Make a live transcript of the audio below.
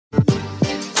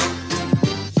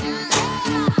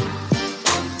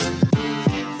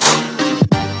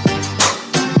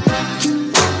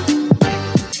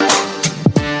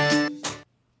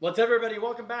What's up, everybody?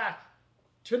 Welcome back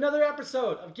to another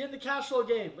episode of Get in the Cash Flow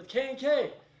Game with K and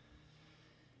K.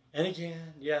 And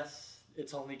again, yes,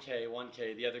 it's only K, one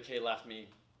K. The other K left me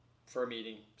for a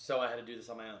meeting, so I had to do this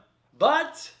on my own.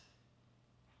 But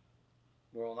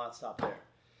we will not stop there.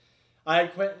 I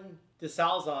had Quentin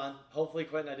DeSalz on. Hopefully,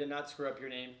 Quentin, I did not screw up your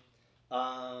name.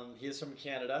 He is from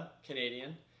Canada,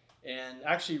 Canadian, and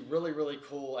actually really, really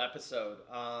cool episode.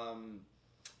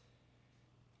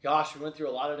 Gosh, we went through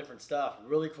a lot of different stuff.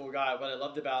 Really cool guy. What I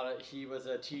loved about it, he was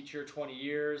a teacher 20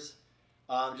 years.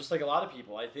 Just like a lot of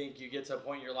people. I think you get to a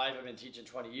point in your life, I've been teaching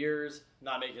 20 years,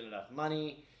 not making enough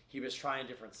money. He was trying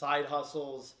different side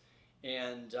hustles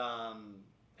and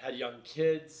had young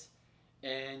kids.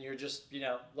 And you're just,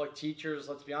 look, teachers,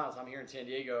 let's be honest, I'm here in San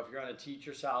Diego. If you're on a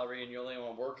teacher salary and you're only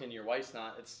on work and your wife's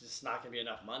not, it's just not going to be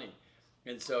enough money.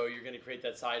 And so you're going to create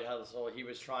that side hustle. He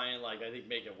was trying, I think,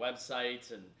 making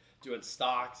websites and doing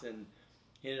stocks, and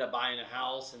he ended up buying a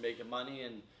house and making money,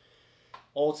 and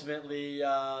ultimately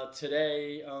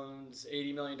today owns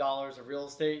 $80 million of real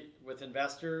estate with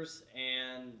investors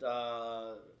and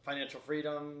financial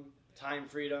freedom, time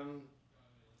freedom,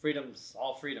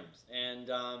 all freedoms. And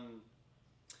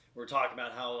we're talking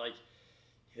about how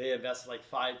they invested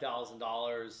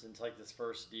 $5,000 into this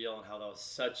first deal, and how that was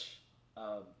such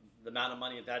the amount of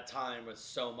money at that time was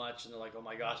so much, and they're like, oh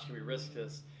my gosh, can we risk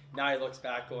this? Now he looks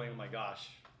back going, oh my gosh,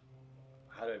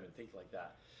 how do I even think like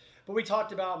that? But we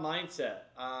talked about mindset,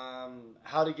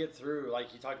 how to get through.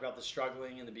 You talked about the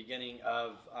struggling in the beginning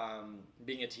of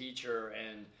being a teacher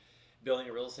and building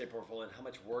a real estate portfolio, and how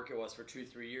much work it was for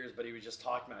 2-3 years. But he was just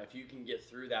talking about, if you can get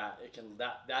through that,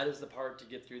 that is the part to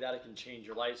get through that. It can change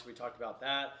your life. So we talked about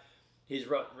that. He's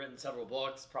written several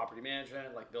books, property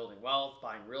management, like building wealth,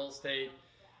 buying real estate.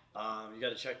 You got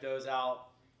to check those out.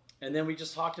 And then we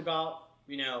just talked about,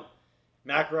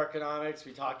 macroeconomics.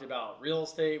 We talked about real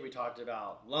estate. We talked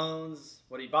about loans,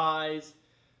 what he buys.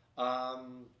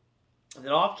 And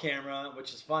then off camera,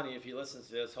 which is funny, if he listens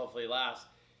to this, hopefully he laughs,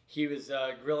 he was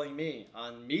grilling me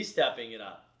on me stepping it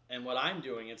up and what I'm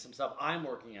doing and some stuff I'm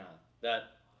working on that,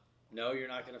 no, you're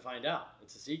not going to find out.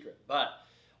 It's a secret. But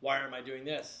why am I doing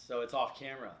this? So it's off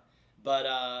camera. But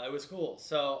it was cool.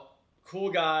 So cool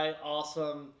guy,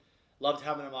 awesome. Loved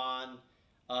having him on.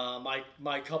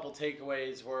 My couple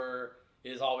takeaways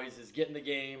is get in the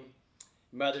game.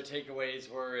 My other takeaways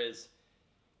is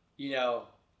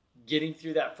getting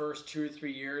through that first 2 or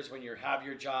 3 years when you have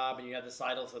your job and you have the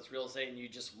side hustle that's real estate and you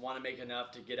just want to make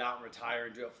enough to get out and retire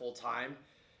and do it full time.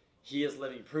 He is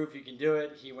living proof you can do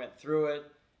it. He went through it.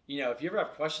 If you ever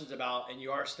have questions about and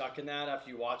you are stuck in that after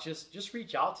you watch this, just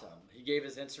reach out to him. He gave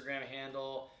his Instagram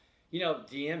handle.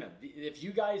 DM him. If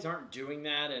you guys aren't doing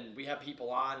that and we have people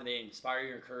on and they inspire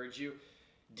you, encourage you,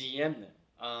 DM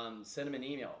them, send them an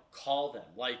email, call them.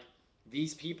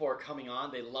 These people are coming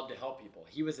on. They love to help people.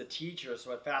 He was a teacher, so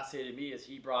what fascinated me is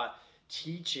he brought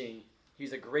teaching.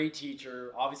 He's a great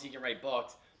teacher. Obviously, he can write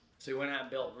books. So he went out and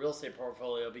built a real estate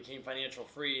portfolio, became financial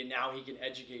free, and now he can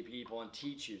educate people and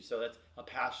teach you. So that's a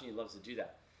passion. He loves to do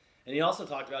that. And he also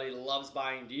talked about he loves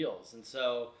buying deals. And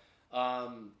so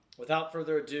without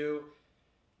further ado,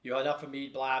 you had enough of me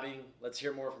blabbing. Let's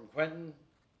hear more from Quentin.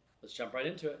 Let's jump right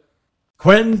into it.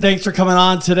 Quentin, thanks for coming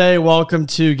on today. Welcome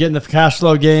to Getting the Cash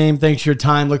Flow Game. Thanks for your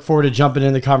time. Look forward to jumping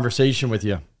in the conversation with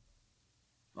you.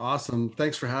 Awesome.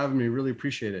 Thanks for having me. Really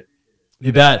appreciate it.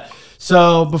 You bet.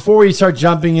 So before we start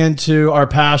jumping into our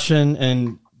passion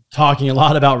and talking a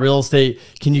lot about real estate,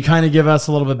 can you kind of give us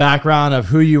a little bit of background of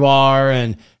who you are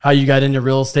and how you got into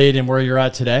real estate and where you're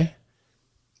at today?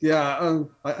 Yeah.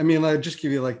 I'll just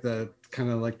give you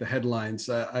the headlines.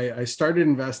 I started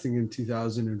investing in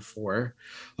 2004.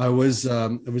 I was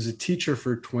a teacher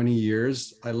for 20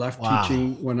 years. I left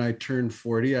teaching when I turned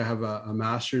 40. I have a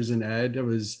master's in ed. I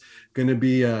was going to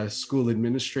be a school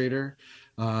administrator.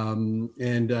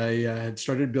 And I had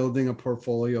started building a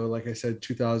portfolio, like I said,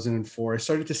 2004. I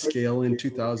started to scale in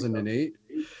 2008.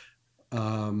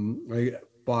 I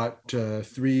bought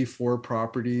 3-4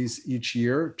 properties each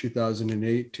year,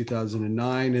 2008,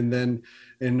 2009. And then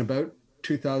in about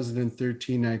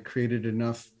 2013, I created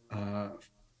enough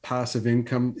passive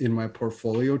income in my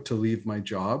portfolio to leave my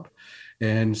job.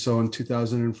 And so in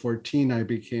 2014, I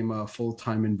became a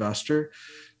full-time investor,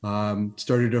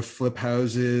 started to flip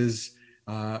houses,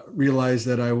 realized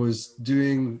that I was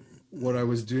doing what I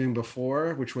was doing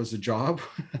before, which was a job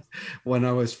when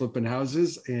I was flipping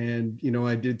houses. And,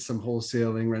 I did some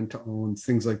wholesaling, rent to own,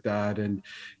 things like that. And,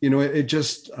 it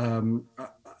just,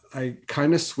 I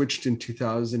kind of switched in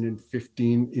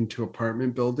 2015 into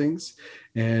apartment buildings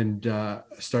and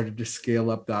started to scale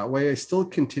up that way. I still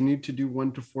continued to do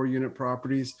 1 to 4 unit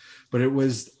properties, but it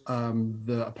was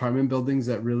the apartment buildings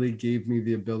that really gave me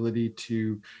the ability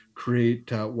to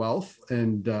create wealth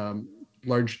and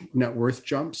large net worth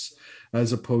jumps,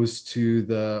 as opposed to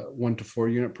the 1 to 4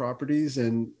 unit properties.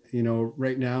 And, you know,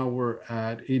 right now we're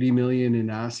at 80 million in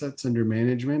assets under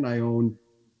management. I own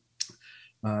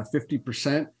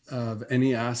 50% of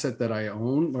any asset that I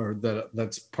own, or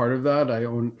that's part of that, I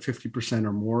own 50%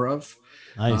 or more of.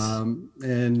 Nice.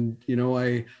 And, you know,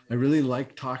 I really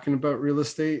like talking about real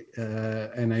estate,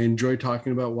 and I enjoy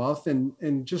talking about wealth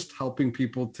and just helping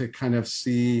people to kind of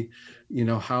see, you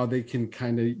know, how they can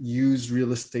kind of use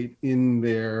real estate in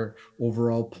their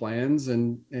overall plans.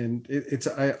 And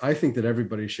I think that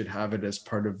everybody should have it as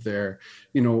part of their,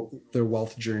 you know, their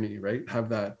wealth journey, right? Have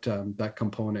that, that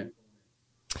component.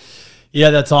 Yeah,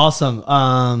 that's awesome.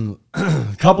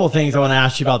 A couple of things I want to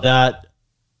ask you about that,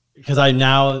 because I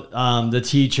now, the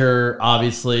teacher,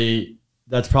 obviously,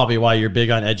 that's probably why you're big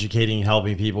on educating and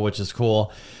helping people, which is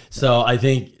cool. So I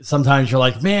think sometimes you're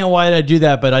like, man, why did I do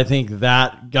that? But I think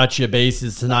that got you a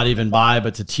basis to not even buy,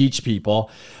 but to teach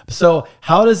people. So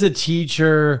how does a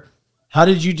teacher, how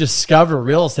did you discover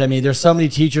real estate? I mean, there's so many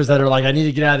teachers that are like, I need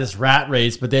to get out of this rat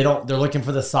race, but they're looking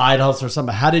for the side hustle or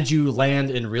something. How did you land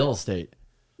in real estate?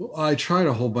 Well, I tried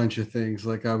a whole bunch of things.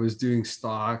 Like I was doing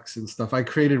stocks and stuff. I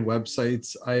created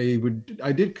websites.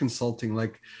 I did consulting.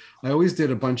 Like I always did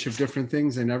a bunch of different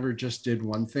things. I never just did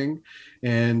one thing.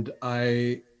 And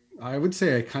I would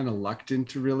say I kind of lucked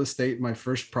into real estate. My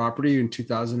first property in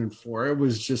 2004, it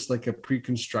was just like a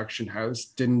pre-construction house.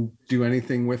 Didn't do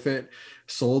anything with it,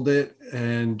 sold it.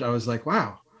 And I was like,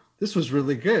 wow, this was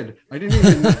really good. I didn't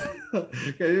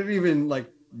even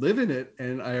like live in it,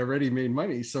 and I already made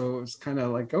money. So it was kind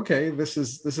of like, okay, this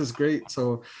is great.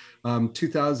 So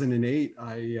 2008,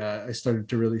 I started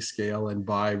to really scale and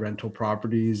buy rental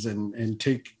properties and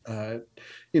take, do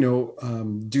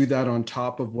that on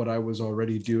top of what I was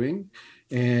already doing.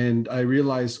 And I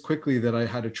realized quickly that I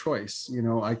had a choice. You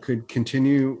know, I could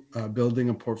continue building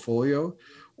a portfolio,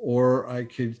 or I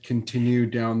could continue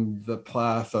down the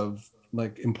path of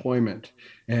like employment.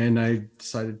 And I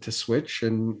decided to switch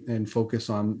and focus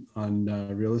on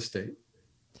real estate.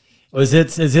 Is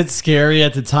it scary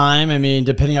at the time? I mean,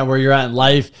 depending on where you're at in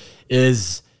life,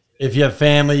 is if you have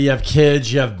family, you have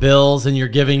kids, you have bills, and you're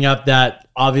giving up that,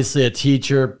 obviously a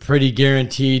teacher, pretty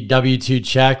guaranteed W-2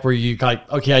 check where you like,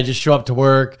 okay, I just show up to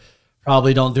work,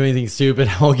 probably don't do anything stupid,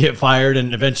 I won't get fired,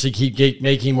 and eventually keep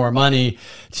making more money,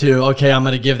 to, okay, I'm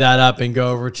going to give that up and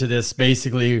go over to this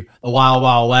basically a wild,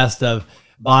 wild west of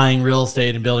buying real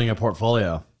estate and building a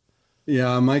portfolio.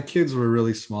 Yeah, my kids were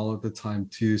really small at the time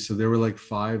too. So they were like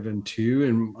 5 and 2.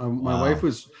 And my wife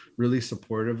was really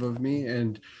supportive of me.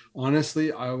 And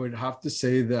honestly, I would have to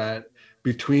say that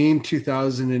between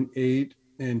 2008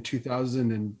 and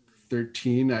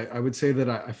 2013, I would say that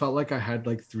I felt like I had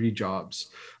like 3 jobs.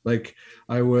 Like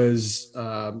I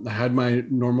had my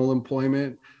normal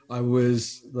employment. I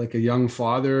was like a young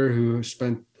father who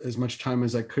spent as much time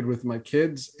as I could with my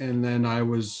kids. And then I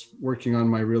was working on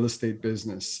my real estate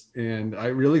business. And I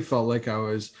really felt like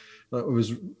it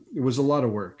was a lot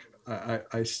of work.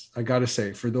 I got to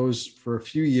say, for a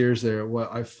few years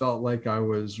there, I felt like I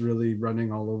was really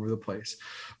running all over the place,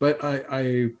 but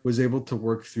I was able to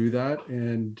work through that.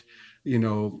 And, you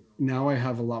know, now I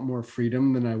have a lot more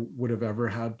freedom than I would have ever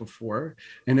had before.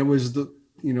 And it was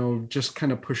just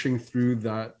kind of pushing through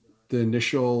the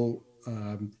initial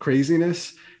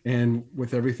craziness, and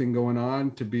with everything going on,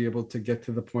 to be able to get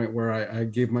to the point where I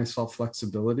gave myself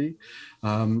flexibility.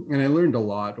 And I learned a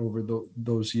lot over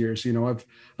those years. You know,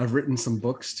 I've written some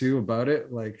books too about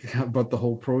it, like about the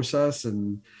whole process.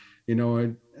 And, you know,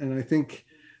 and I think,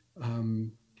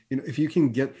 if you can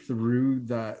get through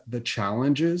the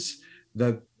challenges,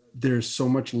 that there's so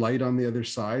much light on the other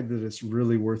side that it's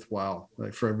really worthwhile,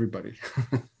 like for everybody.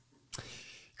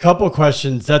 Couple of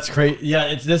questions. That's great.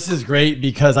 Yeah, this is great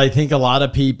because I think a lot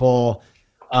of people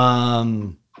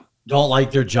don't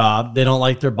like their job. They don't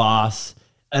like their boss.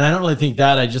 And I don't really think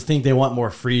that. I just think they want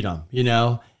more freedom, you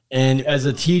know? And as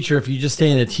a teacher, if you just stay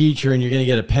in a teacher and you're going to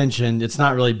get a pension, it's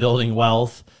not really building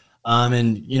wealth.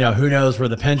 And, you know, who knows where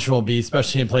the pension will be,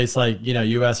 especially in a place like, you know,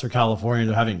 US or California,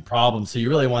 they're having problems. So you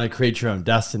really want to create your own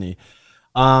destiny.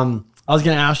 I was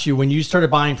going to ask you, when you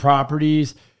started buying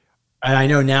properties, and I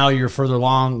know now you're further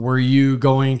along, were you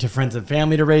going to friends and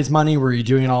family to raise money? Were you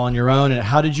doing it all on your own? And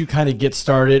how did you kind of get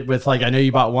started with, like, I know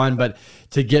you bought one, but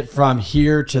to get from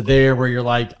here to there where you're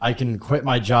like, I can quit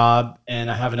my job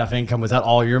and I have enough income, was that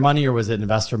all your money or was it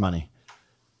investor money?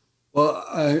 Well,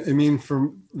 I mean,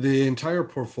 for the entire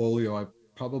portfolio, I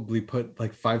probably put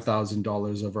like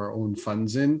 $5,000 of our own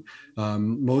funds in.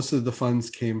 Most of the funds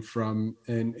came from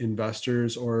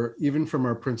investors or even from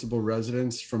our principal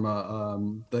residents from a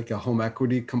like a home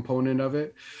equity component of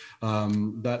it.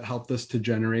 That helped us to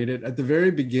generate it. At the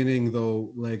very beginning,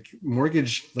 though, like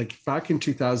mortgage, like back in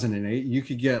 2008, you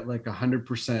could get like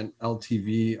 100%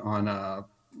 LTV on a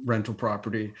rental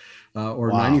property or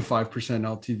Wow. 95%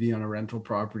 LTV on a rental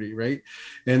property, right?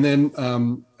 And then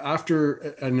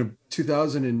after in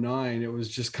 2009, it was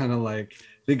just kind of like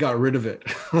they got rid of it.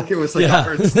 Like it was like a Yeah.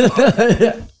 hard stop,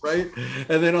 Yeah. right?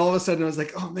 And then all of a sudden I was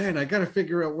like, oh man, I got to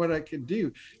figure out what I can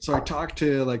do. So I talked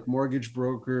to like mortgage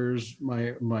brokers,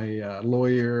 my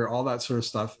lawyer, all that sort of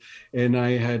stuff, and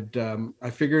I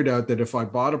figured out that if I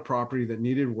bought a property that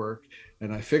needed work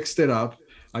and I fixed it up,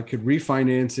 I could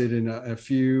refinance it in a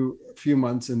few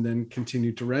months and then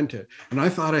continue to rent it. And I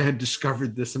thought I had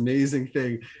discovered this amazing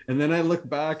thing. And then I look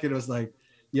back and it was like,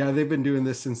 yeah, they've been doing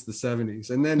this since the 70s.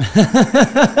 And then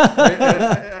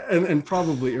and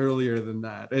probably earlier than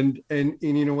that. And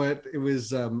you know what? It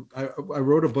was I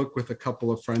wrote a book with a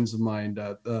couple of friends of mine,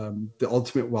 the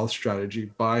Ultimate Wealth Strategy: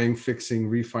 buying, fixing,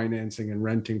 refinancing, and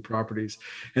renting properties.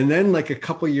 And then like a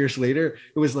couple years later,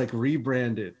 it was like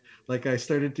rebranded. Like I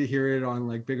started to hear it on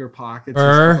like Bigger Pockets and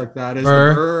stuff Burr, like that as the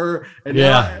burr. Burr.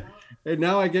 Yeah. And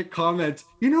now I get comments,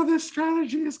 this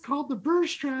strategy is called the Burr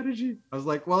strategy. I was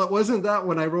like, well, it wasn't that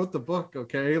when I wrote the book.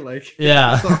 Okay. Like,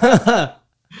 Yeah.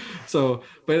 so,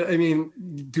 but I mean,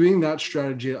 doing that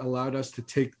strategy allowed us to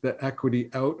take the equity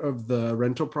out of the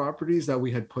rental properties that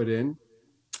we had put in.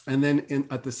 And then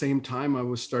at the same time, I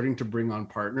was starting to bring on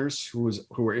partners who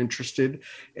were interested,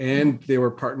 and they were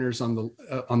partners on the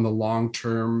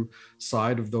long-term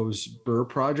side of those Burr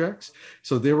projects.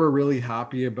 So they were really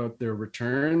happy about their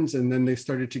returns, and then they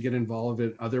started to get involved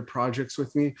in other projects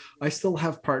with me. I still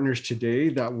have partners today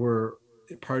that were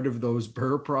part of those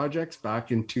Burr projects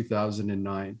back in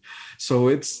 2009. So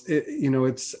it's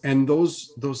and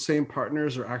those same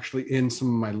partners are actually in some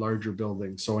of my larger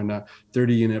buildings. So in a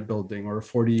 30 unit building or a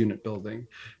 40 unit building,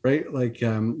 right? Like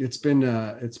it's been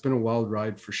a wild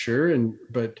ride for sure.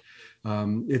 But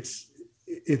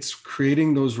it's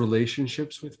creating those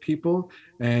relationships with people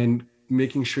and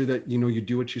making sure that you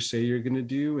do what you say you're going to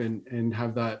do, and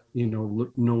have that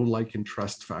know, like, and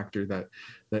trust factor that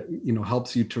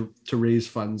helps you to raise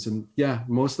funds. And yeah,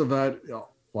 most of that,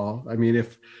 well, I mean,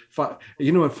 if what,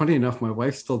 funny enough, my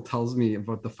wife still tells me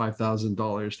about the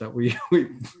 $5,000 that we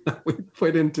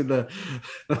put into the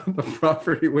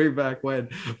property way back when.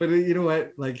 But you know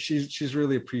what, like she's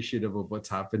really appreciative of what's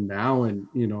happened now, and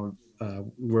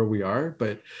where we are.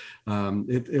 But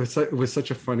it was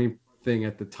such a funny thing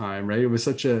at the time, right?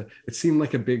 It seemed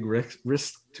like a big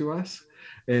risk to us.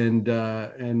 And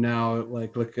now,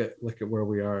 like, look at where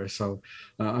we are. So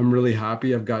I'm really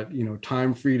happy. I've got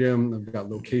time freedom, I've got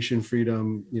location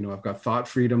freedom, I've got thought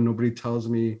freedom. Nobody tells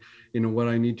me what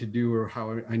I need to do or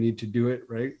how I need to do it,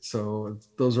 right? So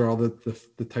those are all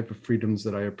the type of freedoms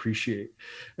that I appreciate.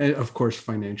 And of course,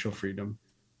 financial freedom.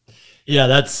 Yeah,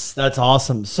 that's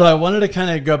awesome. So I wanted to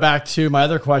kind of go back to my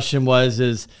other question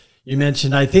is you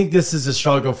mentioned, I think this is a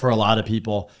struggle for a lot of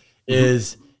people,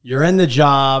 is you're in the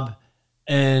job,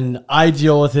 and I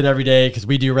deal with it every day because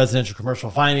we do residential commercial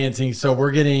financing. So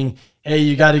we're getting, hey,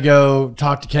 you got to go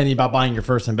talk to Kenny about buying your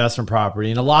first investment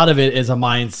property. And a lot of it is a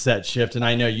mindset shift. And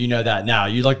I know you know that now.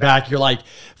 You look back, you're like,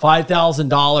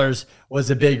 $5,000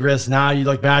 was a big risk. Now you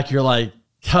look back, you're like,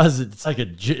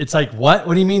 it's like what?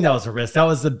 What do you mean that was a risk? That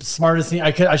was the smartest thing.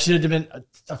 I should have been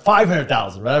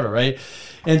 500,000, whatever, right?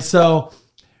 And so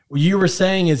what you were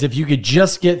saying is if you could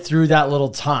just get through that little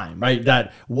time, right?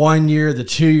 That 1 year, the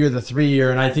 2 year, the 3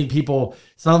 year. And I think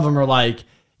some of them are like,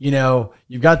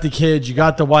 you've got the kids, you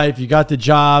got the wife, you got the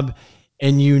job,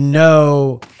 and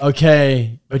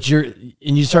okay, but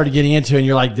you started getting into it and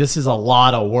you're like, this is a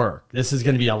lot of work. This is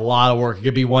going to be a lot of work. It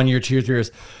could be 1 year, 2 or 3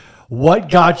 years. What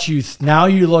got you, now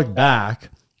you look back,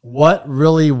 what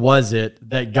really was it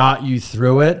that got you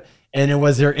through it? And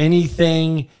was there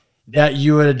anything that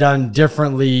you would have done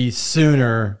differently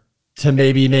sooner to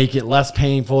maybe make it less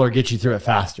painful or get you through it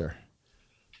faster?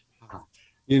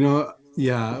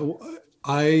 Yeah,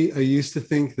 I used to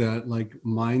think that like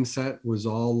mindset was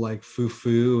all like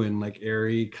foo-foo and like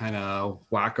airy, kind of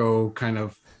wacko, kind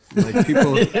of like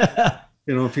people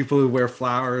Yeah. people who wear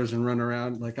flowers and run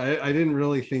around. Like I didn't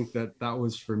really think that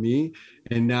was for me.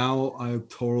 And now I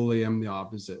totally am the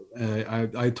opposite.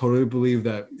 I totally believe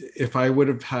that if I would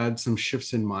have had some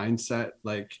shifts in mindset,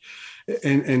 like,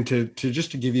 and to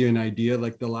just to give you an idea,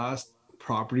 like the last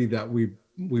property that we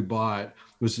bought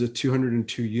was a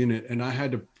 202 unit, and I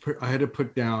had to to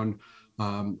put down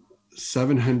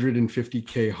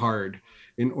 750K hard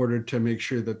in order to make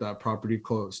sure that that property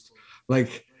closed.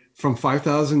 Like from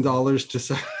 $5,000 to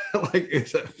like,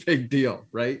 it's a big deal,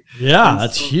 right? Yeah, And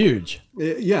that's so, huge.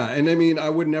 yeah, and I mean, I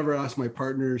would never ask my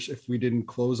partners if we didn't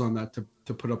close on that to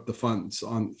put up the funds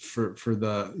on for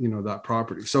the, you know, that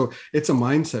property. So it's a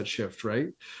mindset shift, right?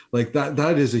 Like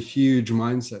that is a huge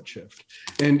mindset shift.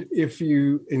 And if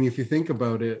you think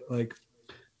about it, like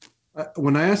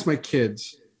when I ask my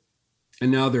kids,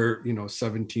 and now they're, you know,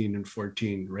 17 and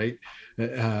 14, right?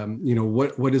 You know,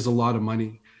 what is a lot of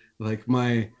money? Like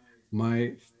my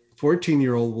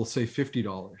 14-year-old will say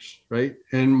 $50, right?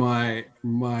 And my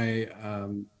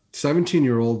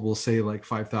 17-year-old will say like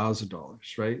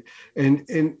 $5,000, right?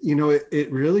 And you know,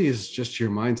 it really is just your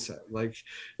mindset. Like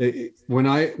when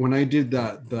I did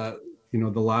that, you know,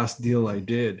 the last deal I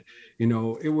did, you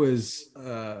know, it was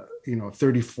you know,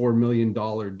 $34 million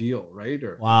deal, right?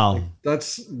 Or Wow. like,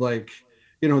 that's like,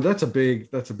 you know, that's a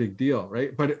big deal,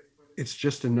 right? But it's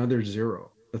just another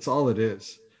zero. That's all it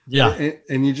is. Yeah.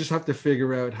 And you just have to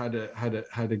figure out how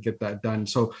to get that done.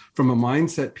 So from a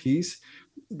mindset piece,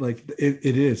 like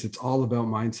it's all about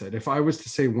mindset. If I was to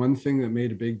say one thing that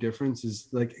made a big difference is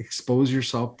like expose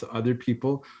yourself to other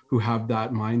people who have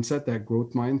that mindset, that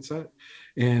growth mindset.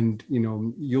 And, you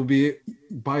know, you'll be,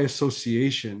 by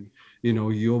association, you know,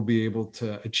 you'll be able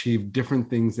to achieve different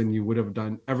things than you would have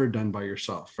ever done by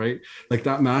yourself, right? Like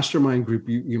that mastermind group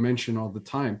you mention all the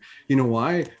time. You know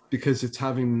why? Because it's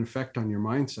having an effect on your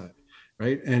mindset,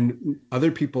 right? And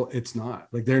other people, it's not.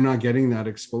 Like they're not getting that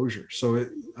exposure. So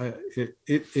it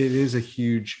is a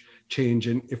huge change.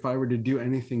 And if I were to do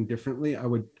anything differently, I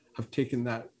would have taken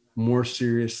that more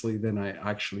seriously than I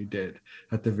actually did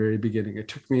at the very beginning. It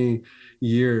took me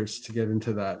years to get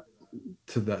into that,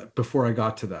 before I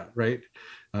got to that, right?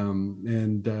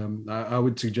 I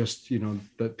would suggest, you know,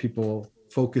 that people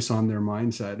focus on their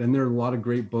mindset. And there are a lot of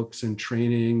great books and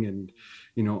training and,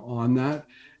 you know, on that.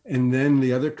 And then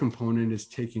the other component is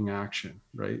taking action,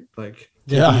 right? Like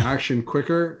taking action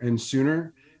quicker and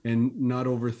sooner, and not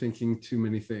overthinking too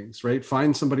many things, right?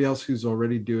 Find somebody else who's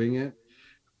already doing it,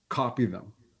 copy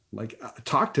them, like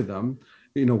talk to them,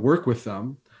 you know, work with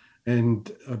them, and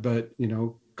but, you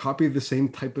know, copy the same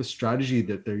type of strategy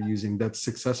that they're using that's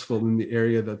successful in the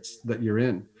area that you're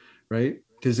in, right?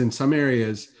 Because in some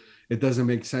areas it doesn't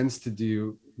make sense to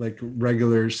do like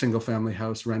regular single family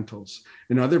house rentals.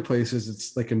 In other places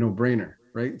it's like a no-brainer,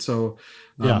 right? So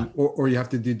or you have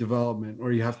to do development,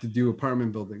 or you have to do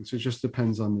apartment buildings. It just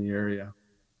depends on the area.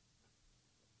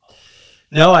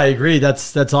 No, I agree.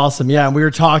 That's awesome. Yeah. And we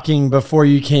were talking before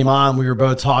you came on, we were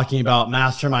both talking about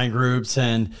mastermind groups,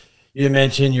 and you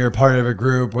mentioned you're part of a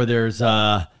group where there's,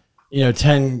 you know,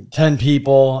 10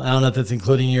 people. I don't know if that's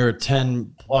including your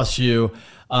 10 plus you.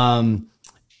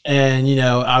 And, you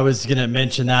know, I was going to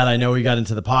mention that. I know we got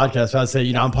into the podcast, but I'd say,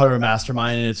 you know, I'm part of a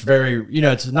mastermind, and it's very, you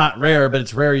know, it's not rare, but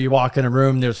it's rare. You walk in a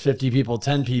room, there's 50 people,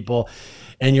 10 people,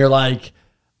 and you're like,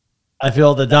 I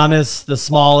feel the dumbest, the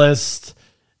smallest,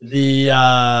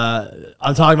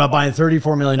 I'm talking about buying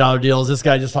 $34 million deals. This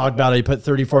guy just talked about, he put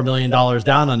 $34 million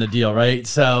down on the deal. Right.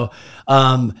 So,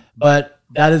 but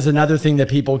that is another thing that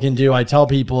people can do. I tell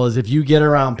people is if you get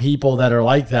around people that are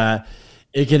like that,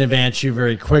 it can advance you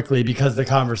very quickly, because the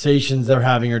conversations they're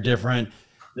having are different.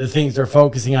 The things they're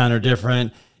focusing on are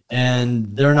different,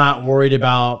 and they're not worried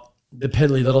about the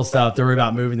piddly little stuff. They're worried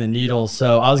about moving the needle.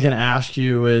 So I was going to ask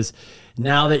you is,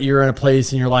 now that you're in a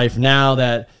place in your life now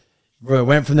that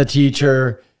went from the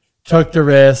teacher, took the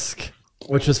risk,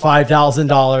 which was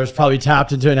 $5,000, probably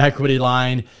tapped into an equity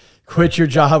line, quit your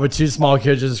job with 2 small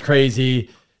kids, which is crazy,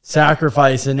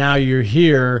 sacrifice, and now you're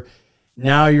here.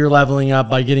 Now you're leveling up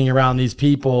by getting around these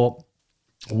people.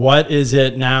 What is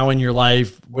it now in your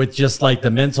life with just like the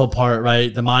mental part,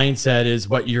 right? The mindset is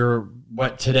what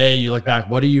today you look back,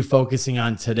 what are you focusing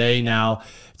on today now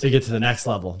to get to the next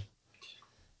level?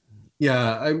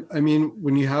 Yeah, I mean,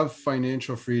 when you have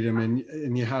financial freedom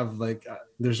and you have like,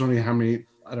 there's only how many,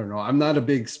 I don't know. I'm not a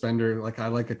big spender. Like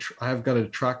I've got a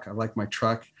truck. I like my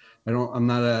truck. I'm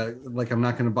not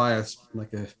going to buy a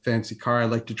fancy car. I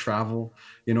like to travel.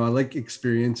 You know, I like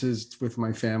experiences with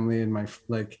my family and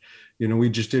you know,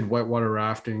 we just did whitewater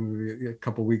rafting a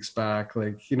couple of weeks back.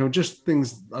 Like, you know, just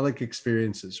things, I like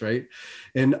experiences. Right.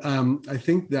 And I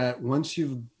think that once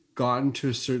you've gotten to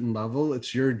a certain level,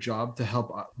 it's your job to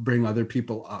help bring other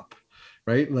people up,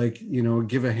 right? Like, you know,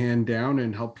 give a hand down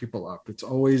and help people up. It's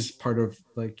always part of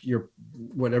like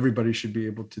what everybody should be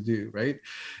able to do, right?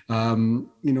 You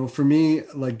know, for me,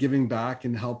 like giving back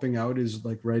and helping out is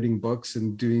like writing books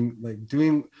and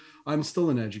doing I'm still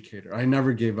an educator. I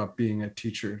never gave up being a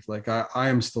teacher. Like I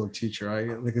am still a teacher.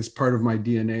 I like it's part of my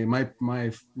DNA.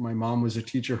 My mom was a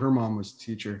teacher. Her mom was a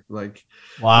teacher. Like,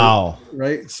 Wow.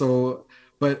 right. So,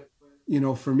 but you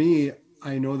know, for me,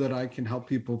 I know that I can help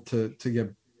people to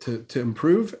get to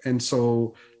improve, and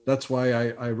so that's why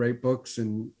I write books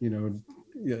and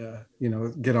yeah,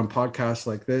 get on podcasts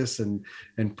like this and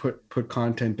put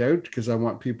content out because I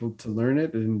want people to learn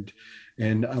it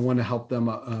and I want to help them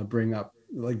bring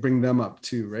them up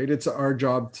too, right? It's our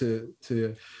job to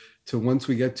once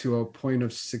we get to a point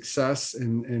of success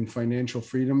and financial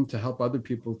freedom to help other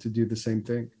people to do the same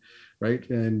thing, right?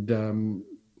 And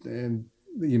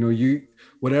you know,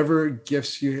 whatever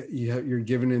gifts you're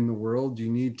given in the world,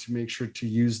 you need to make sure to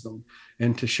use them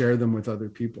and to share them with other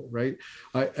people, right?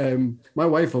 My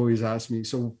wife always asks me,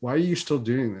 so why are you still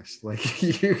doing this? Like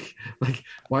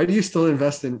why do you still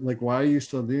invest in, like, why are you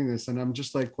still doing this? And I'm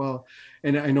just like, well,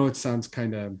 and I know it sounds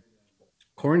kind of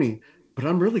corny, but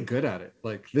I'm really good at it.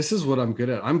 Like, this is what I'm good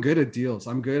at. I'm good at deals.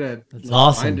 I'm good at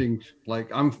awesome. Finding,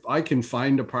 like, I can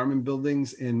find apartment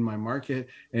buildings in my market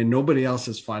and nobody else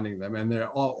is finding them. And they're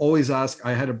always ask,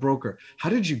 I had a broker, how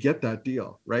did you get that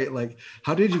deal? Right? Like,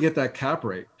 how did you get that cap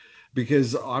rate?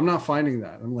 Because I'm not finding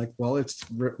that. I'm like, well, it's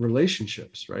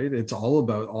relationships, right? It's all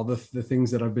about all the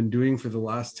things that I've been doing for the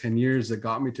last 10 years that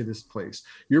got me to this place.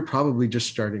 You're probably just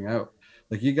starting out.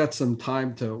 Like, you got some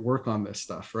time to work on this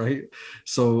stuff, right?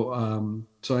 So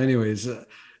anyways,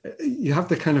 you have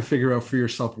to kind of figure out for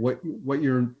yourself what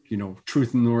your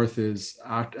truth north is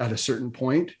at a certain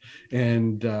point,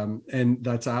 and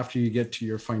that's after you get to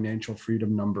your financial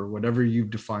freedom number, whatever you've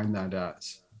defined that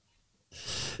as.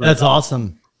 Right? That's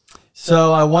awesome.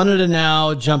 So I wanted to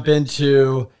now jump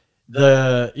into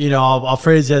the, I'll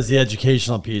phrase it as the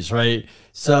educational piece, right?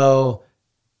 So,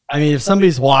 I mean, if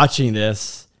somebody's watching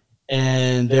this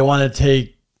and they want to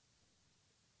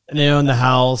and they own the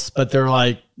house, but they're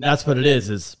like, that's what it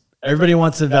is everybody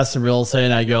wants to invest in real estate.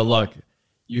 And I go, look,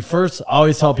 you first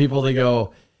always tell people, they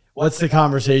go, what's the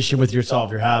conversation with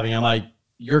yourself you're having? I'm like,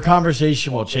 your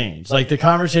conversation will change. Like, the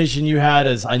conversation you had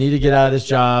is, I need to get out of this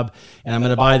job and I'm going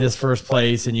to buy this first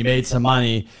place, and you made some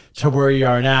money, to where you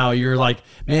are now. You're like,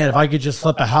 man, if I could just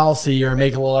flip a house a year and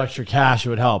make a little extra cash, it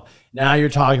would help. Now you're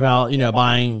talking about,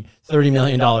 buying $30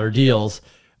 million deals.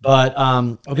 But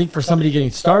I think for somebody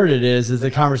getting started is the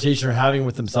conversation they're having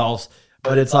with themselves.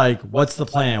 But it's like, what's the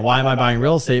plan? Why am I buying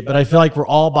real estate? But I feel like we're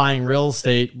all buying real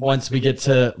estate once we get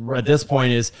to, at this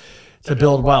point, is to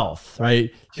build wealth,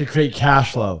 right? To create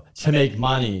cash flow, to make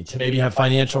money, to maybe have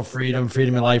financial freedom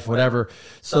in life, whatever.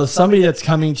 So somebody that's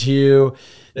coming to you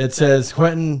that says,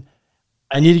 Quentin,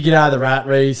 I need to get out of the rat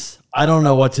race. I don't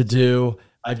know what to do.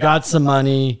 I've got some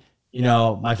money.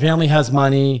 My family has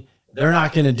money. They're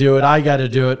not going to do it. I got to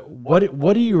do it.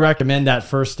 What do you recommend that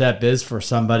first step is for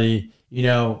somebody,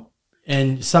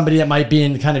 and somebody that might be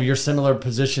in kind of your similar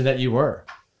position that you were?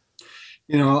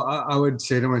 I would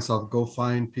say to myself, go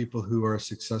find people who are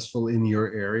successful in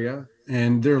your area.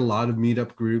 And there are a lot of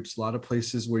meetup groups, a lot of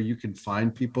places where you can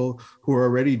find people who are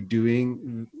already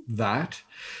doing that.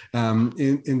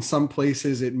 In some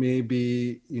places, it may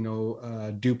be,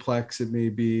 a duplex, it may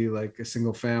be like a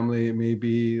single family, it may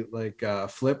be like a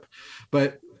flip.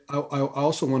 But I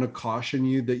also want to caution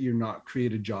you that you're not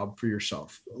create a job for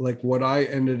yourself. Like, what I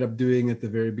ended up doing at the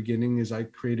very beginning is I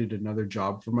created another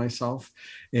job for myself,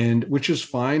 and which is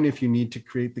fine if you need to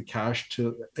create the cash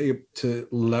to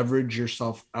leverage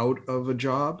yourself out of a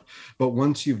job. But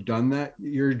once you've done that,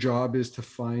 your job is to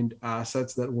find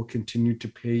assets that will continue to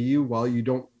pay you while you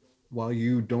don't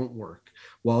work,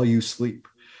 while you sleep.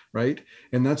 Right.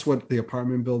 And that's what the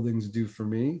apartment buildings do for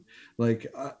me.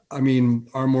 Like, I mean,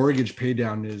 our mortgage pay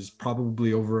down is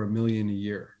probably over $1 million a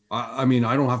year. I mean,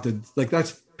 I don't have to, like,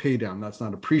 that's pay down. That's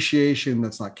not appreciation.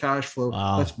 That's not cash flow.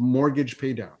 Wow. That's mortgage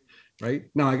pay down. Right.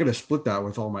 Now I got to split that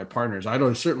with all my partners. I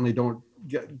don't see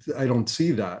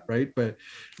that. Right. But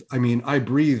I mean, I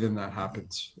breathe and that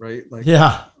happens. Right. Like,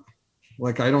 yeah,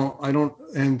 like I don't.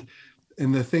 And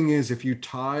the thing is, if you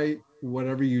tie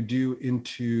whatever you do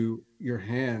into your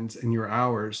hands and your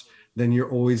hours, then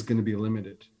you're always going to be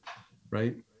limited,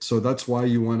 right? So that's why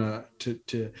you want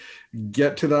to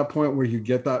get to that point where you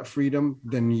get that freedom,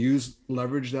 then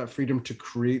leverage that freedom to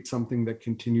create something that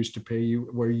continues to pay you,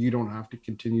 where you don't have to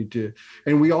continue to.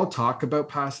 And we all talk about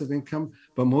passive income,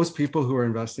 but most people who are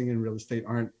investing in real estate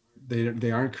aren't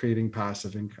creating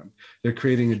passive income. They're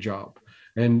creating a job,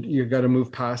 and you got to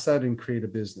move past that and create a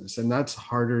business, and that's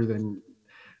harder than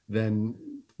than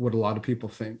what a lot of people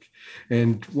think.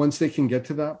 And once they can get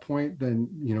to that point, then,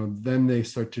 then they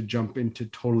start to jump into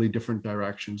totally different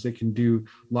directions. They can do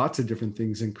lots of different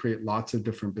things and create lots of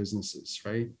different businesses,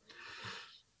 right?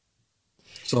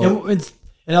 So,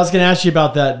 and I was going to ask you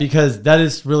about that, because that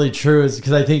is really true, is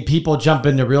because I think people jump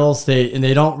into real estate and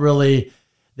they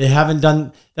haven't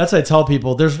done, that's what I tell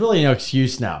people, there's really no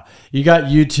excuse now. You got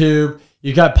YouTube,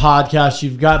 you got podcasts,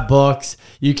 you've got books,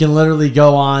 you can literally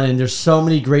go on, and there's so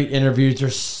many great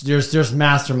interviews. There's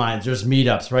masterminds, there's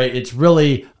meetups, right? It's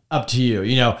really up to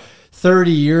you.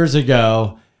 30 years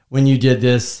ago when you did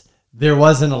this, there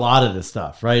wasn't a lot of this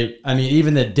stuff, right? I mean,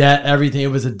 even the debt, everything, it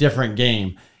was a different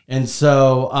game. And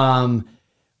so,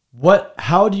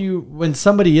 how do you, when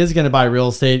somebody is going to buy real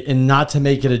estate and not to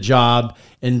make it a job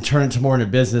and turn it to more into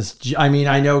business? I mean,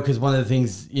 I know, because one of the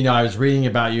things, I was reading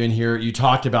about you in here, you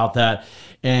talked about that.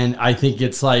 And I think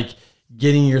it's like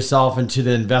getting yourself into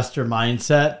the investor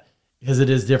mindset, because it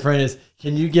is different.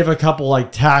 Can you give a couple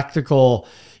like tactical,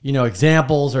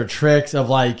 examples or tricks of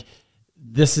like,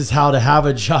 this is how to have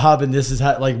a job, and this is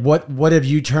how, like, what have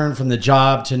you turned from the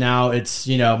job to now it's,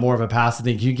 more of a passive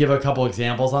thing? Can you give a couple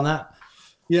examples on that?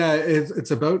 Yeah,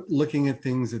 it's about looking at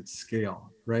things at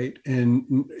scale, right?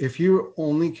 And if you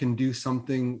only can do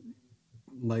something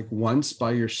like once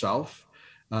by yourself,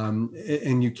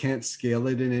 and you can't scale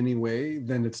it in any way,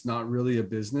 then it's not really a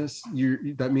business.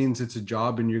 That means it's a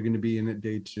job, and you're going to be in it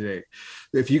day to day.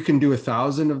 If you can do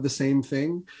 1,000 of the same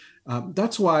thing,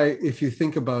 that's why if you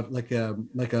think about like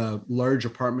a large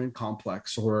apartment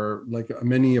complex, or like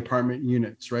many apartment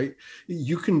units, right?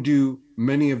 You can do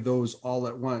many of those all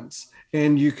at once,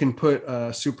 and you can put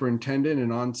a superintendent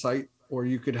and on-site, or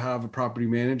you could have a property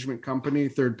management company,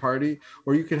 third party,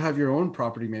 or you could have your own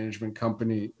property management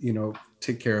company,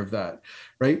 take care of that,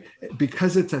 right?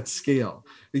 Because it's at scale.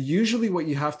 Usually what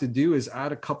you have to do is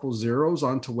add a couple zeros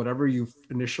onto whatever you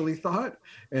initially thought,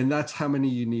 and that's how many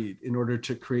you need in order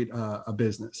to create a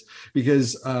business.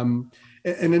 Because, and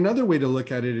another way to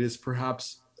look at it is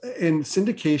perhaps, and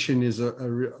syndication is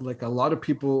like a lot of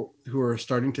people who are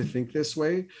starting to think this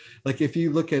way. Like if you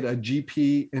look at a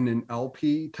GP and an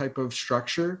LP type of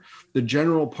structure, the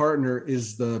general partner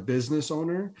is the business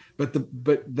owner, but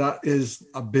that is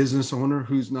a business owner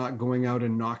who's not going out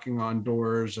and knocking on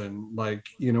doors and like,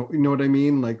 you know what I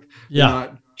mean? Like, yeah,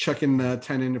 not checking the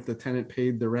tenant if the tenant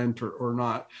paid the rent or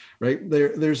not, right?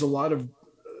 There's a lot of,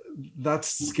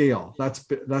 that's scale.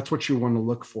 That's what you want to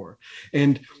look for.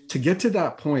 And to get to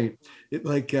that point,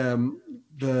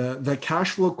 the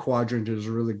cash flow quadrant is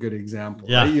a really good example.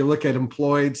 Yeah. Right? You look at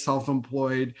employed,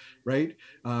 self-employed, right?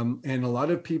 And a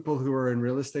lot of people who are in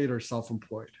real estate are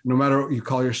self-employed. No matter, you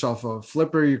call yourself a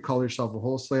flipper, you call yourself a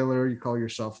wholesaler, you call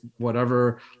yourself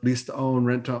whatever, lease to own,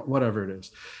 rent to, whatever it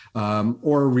is,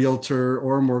 or a realtor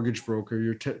or a mortgage broker,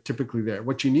 you're typically there.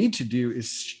 What you need to do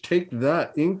is take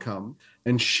that income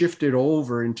and shift it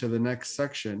over into the next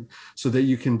section so that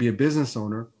you can be a business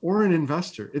owner or an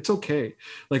investor. It's okay.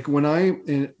 Like when I'm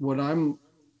in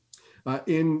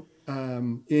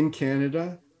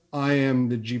Canada, I am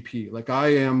the GP. Like I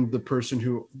am the person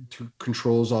who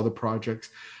controls all the projects.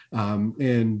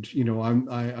 And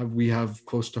we have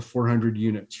close to 400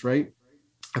 units, right?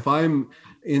 If I'm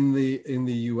in the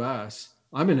US,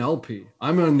 I'm an LP.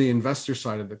 I'm on the investor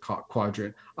side of the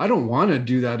quadrant. I don't want to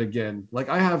do that again. Like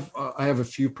I have a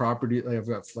few properties. I've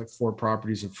got like 4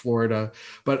 properties in Florida,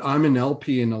 but I'm an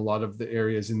LP in a lot of the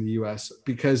areas in the U.S.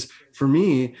 because for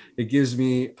me, it gives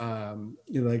me I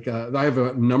have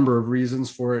a number of reasons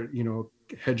for it.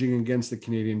 Hedging against the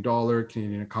Canadian dollar,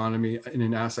 Canadian economy in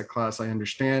an asset class I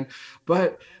understand,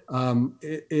 but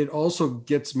it also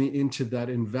gets me into that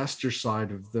investor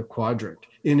side of the quadrant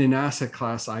in an asset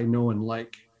class I know and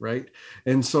like, right?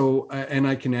 And so, and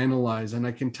I can analyze and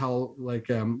I can tell like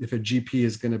if a GP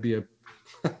is going to be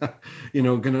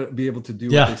going to be able to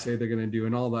do what they say they're going to do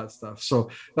and all that stuff. So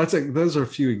those are a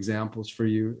few examples for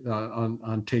you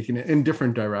on taking it in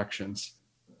different directions.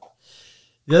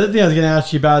 The other thing I was going to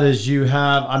ask you about is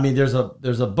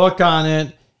there's a book on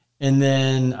it. And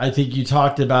then I think you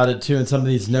talked about it too in some of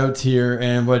these notes here,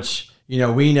 and which,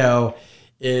 we know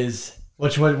is,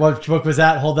 which book was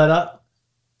that? Hold that up.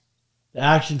 The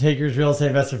Action Takers Real Estate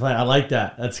Investor Plan. I like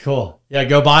that. That's cool. Yeah,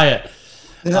 go buy it.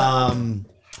 Yeah.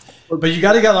 But you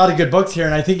got a lot of good books here,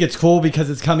 and I think it's cool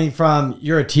because it's coming from,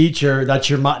 you're a teacher.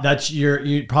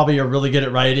 You probably are really good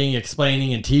at writing,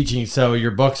 explaining, and teaching. So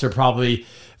your books are probably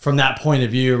from that point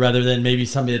of view, rather than maybe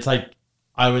somebody that's like,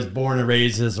 I was born and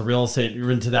raised as a real estate,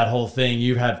 you're into that whole thing.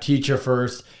 You have teacher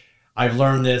first. I've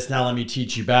learned this. Now let me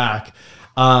teach you back.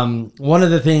 One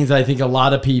of the things I think a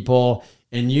lot of people,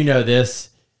 and this,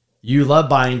 you love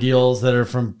buying deals that are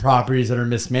from properties that are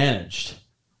mismanaged.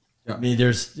 Yeah. I mean,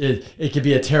 it could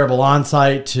be a terrible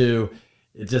on-site to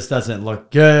it just doesn't look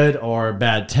good, or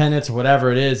bad tenants, or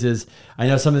whatever it is I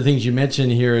know some of the things you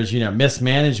mentioned here is,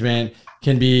 mismanagement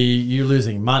can be you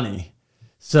losing money.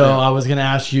 So Yeah. I was going to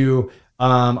ask you,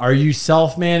 are you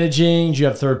self-managing? Do you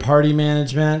have third-party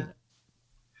management?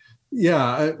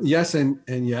 Yeah, yes, and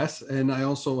yes, and I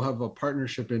also have a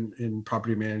partnership in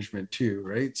property management too,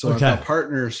 right? So Okay. I've got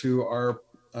partners who are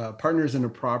partners in a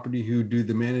property who do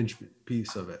the management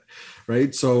piece of it,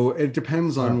 right? So it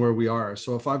depends on where we are.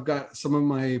 So if I've got some of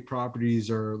my properties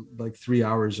are like 3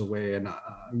 hours away, and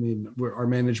I mean, our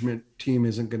management team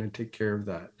isn't going to take care of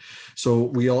that.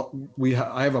 So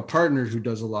I have a partner who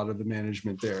does a lot of the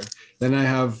management there. Then I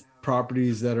have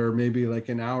properties that are maybe like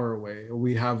an hour away.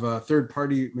 We have a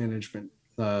third-party management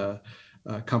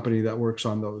company that works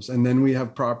on those, and then we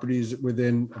have properties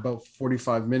within about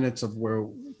 45 minutes of where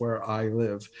I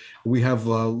live. We have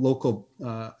local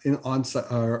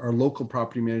on-site, our local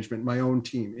property management, my own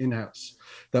team in-house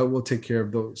that will take care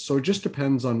of those. So it just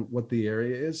depends on what the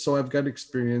area is. So I've got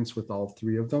experience with all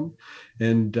three of them,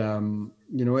 and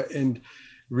and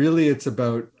really it's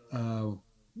about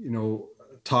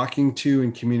talking to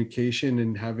and communication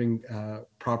and having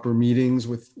proper meetings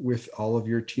with all of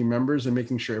your team members and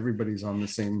making sure everybody's on the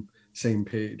same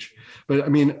page. But I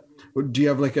mean, do you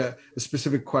have like a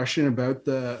specific question about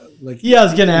Yeah, I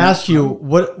was going to ask you,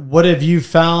 what have you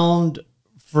found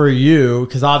for you?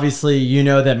 Because obviously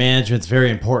that management's very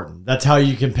important. That's how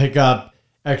you can pick up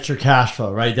extra cash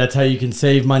flow, right? That's how you can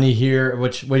save money here,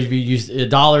 which if you use a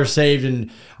dollar saved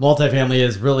in multifamily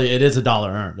it is a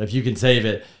dollar earned if you can save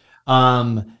it.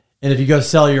 And if you go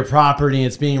sell your property and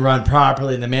it's being run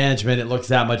properly in the management, it looks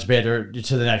that much better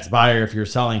to the next buyer if you're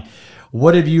selling.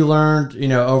 What have you learned,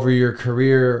 over your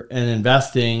career in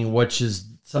investing, which is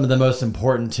some of the most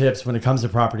important tips when it comes to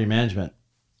property management?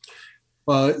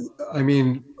 Well, I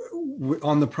mean,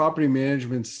 on the property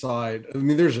management side, I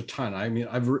mean, there's a ton. I mean,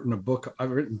 I've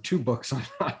written 2 books on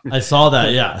that. I saw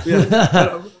that. Yeah.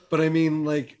 Yeah. But I mean,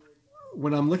 like,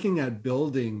 when I'm looking at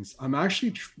buildings, I'm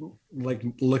actually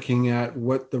looking at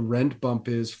what the rent bump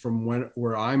is from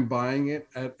where I'm buying it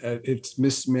at its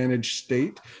mismanaged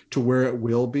state to where it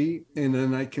will be, and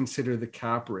then I consider the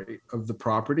cap rate of the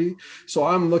property. So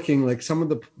I'm looking like some of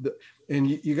the and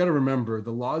you got to remember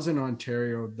the laws in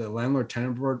Ontario, the landlord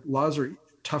tenant board laws are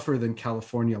tougher than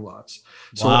California laws.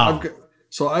 So wow.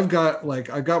 I've got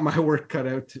my work cut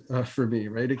out for me,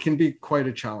 right? It can be quite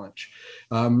a challenge.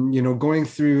 Going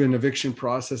through an eviction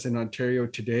process in Ontario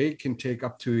today can take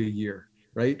up to a year,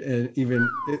 right? And even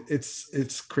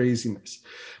it's craziness.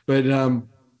 But I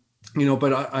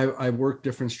work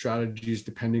different strategies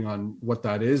depending on what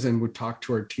that is, and would talk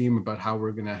to our team about how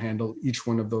we're going to handle each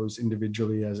one of those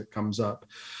individually as it comes up.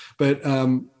 But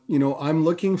I'm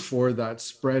looking for that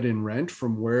spread in rent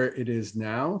from where it is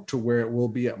now to where it will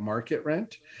be at market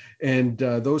rent. And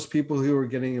those people who are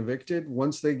getting evicted,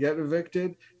 once they get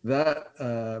evicted, that,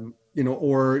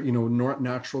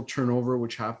 natural turnover,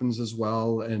 which happens as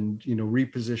well, and,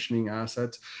 repositioning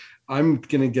assets, I'm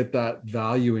going to get that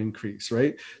value increase,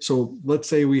 right? So let's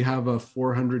say we have a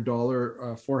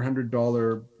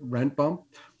 $400 rent bump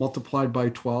multiplied by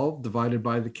 12 divided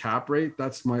by the cap rate.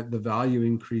 That's the value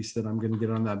increase that I'm going to get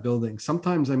on that building.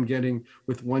 Sometimes I'm getting,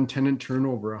 with one tenant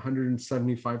turnover,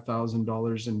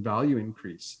 $175,000 in value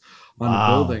increase on a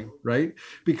building, right?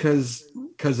 Because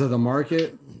of the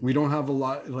market, we don't have a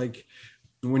lot. Like,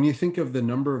 when you think of the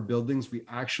number of buildings we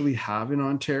actually have in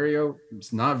Ontario,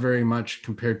 it's not very much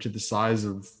compared to the size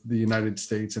of the United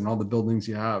States and all the buildings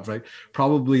you have, right?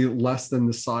 Probably less than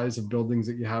the size of buildings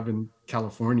that you have in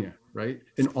California, right?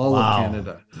 In all of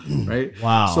Canada, right?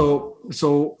 Wow.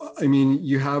 So I mean,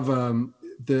 you have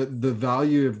the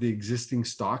value of the existing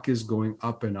stock is going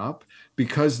up and up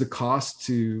because the cost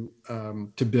to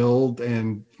build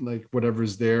and like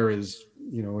whatever's there is,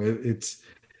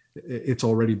 it's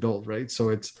already built, right? So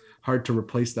it's hard to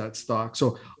replace that stock.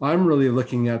 So I'm really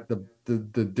looking at the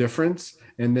difference,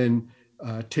 and then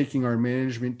taking our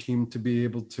management team to be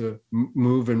able to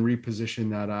move and reposition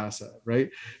that asset, right?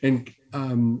 And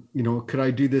could I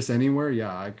do this anywhere?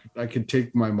 Yeah, I could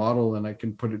take my model and I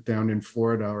can put it down in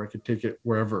Florida, or I could take it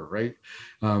wherever, right?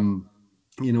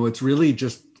 It's really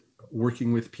just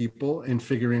working with people and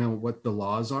figuring out what the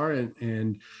laws are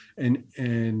and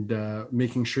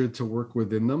making sure to work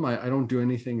within them. I don't do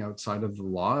anything outside of the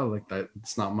law like that.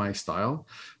 It's not my style,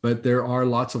 but there are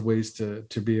lots of ways to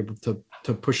be able to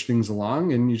push things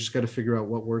along, and you just got to figure out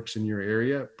what works in your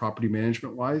area, property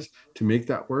management wise, to make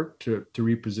that work, to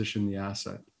reposition the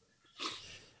asset.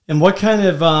 And what kind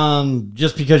of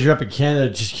just because you're up in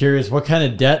Canada, just curious, what kind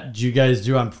of debt do you guys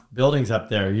do on buildings up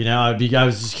there? You know, I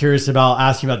was just curious about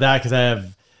asking about that because I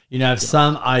have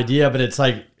some idea, but it's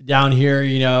like down here,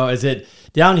 is it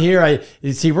down here?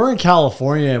 You see, we're in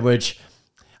California, which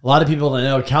a lot of people don't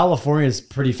know. California is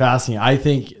pretty fascinating. I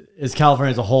think as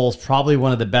California as a whole is probably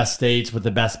one of the best states with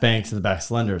the best banks and the best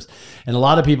lenders. And a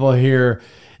lot of people here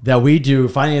that we do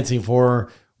financing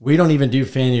for, we don't even do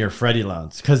Fannie or Freddie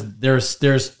loans because there's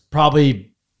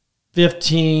probably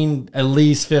at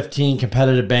least 15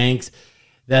 competitive banks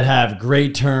that have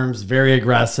great terms, very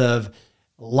aggressive,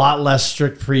 a lot less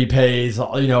strict prepays,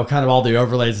 kind of all the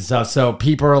overlays and stuff. So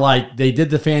people are like, they did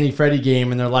the Fannie Freddie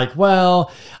game and they're like, well,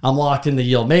 I'm locked in the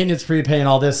yield maintenance prepay and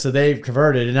all this. So they've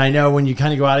converted. And I know when you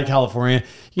kind of go out of California,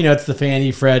 it's the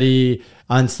Fannie Freddie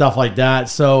and stuff like that.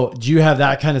 So do you have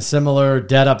that kind of similar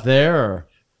debt up there? Or?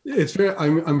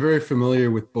 I'm very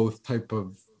familiar with both type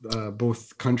of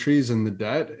both countries and the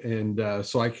debt, and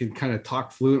so I can kind of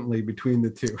talk fluently between the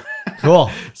two.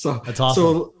 Cool. So that's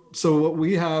awesome. So what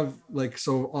we have,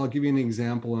 I'll give you an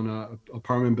example in a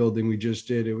apartment building we just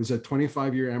did. It was a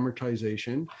 25-year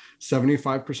amortization,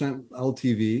 75%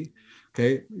 LTV.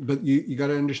 Okay. But you got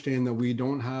to understand that we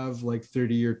don't have like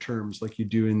 30-year terms like you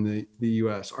do in the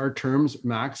US. Our terms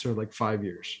max are like 5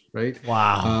 years, right?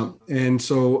 Wow. And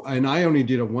I only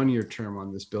did a 1-year term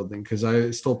on this building because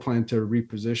I still plan to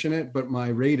reposition it, but my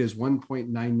rate is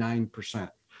 1.99%.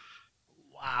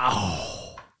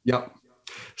 Wow. Yep.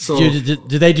 So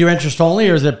do they do interest only,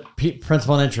 or is it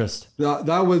principal and interest?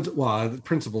 That was the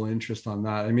principal interest on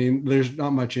that. I mean, there's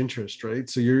not much interest, right?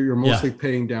 So you're mostly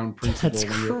paying down principal. That's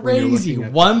crazy.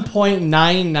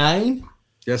 1.99.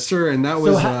 Yes, sir. And that so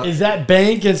was is that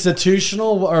bank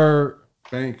institutional or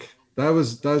bank? That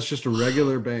was just a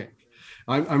regular bank.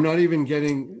 I'm not even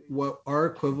getting what our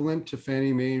equivalent to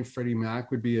Fannie Mae and Freddie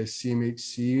Mac would be a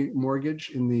CMHC mortgage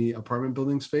in the apartment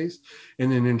building space.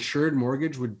 And an insured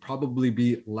mortgage would probably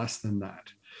be less than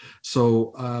that.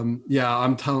 So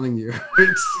I'm telling you,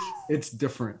 it's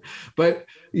different. But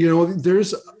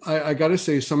I got to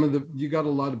say you got a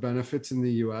lot of benefits in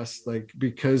the US, like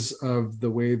because of the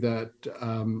way that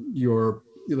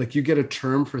you get a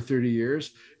term for 30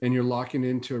 years and you're locking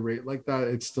into a rate like that.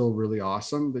 It's still really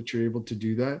awesome that you're able to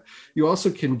do that. You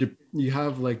also you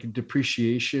have like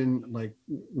depreciation, like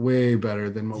way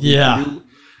better than what we can do.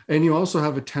 And you also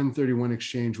have a 1031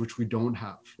 exchange, which we don't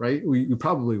have, right? You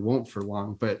probably won't for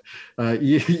long, but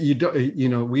you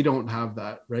don't, we don't have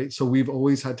that, right? So we've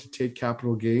always had to take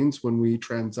capital gains when we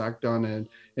transact on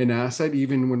an asset,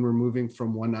 even when we're moving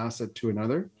from one asset to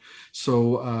another.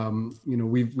 So,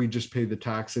 we just pay the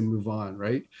tax and move on,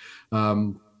 right?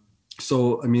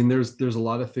 So, I mean, there's a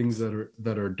lot of things that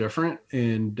are different,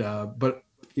 and but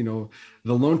the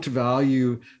loan to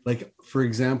value, like for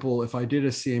example, if I did a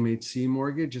CMHC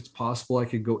mortgage, it's possible I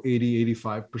could go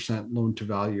 85% loan to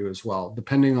value as well,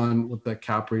 depending on what the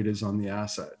cap rate is on the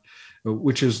asset,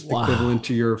 which is equivalent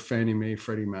to your Fannie Mae,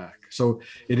 Freddie Mac. So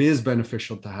it is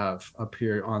beneficial to have up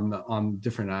here on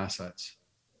different assets.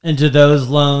 And do those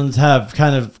loans have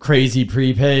kind of crazy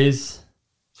prepays?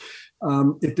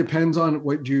 It depends on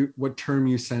what term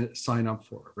you sign up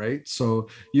for, right? So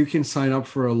you can sign up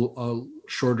for a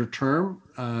shorter term,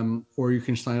 or you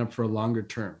can sign up for a longer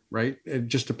term, right? It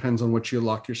just depends on what you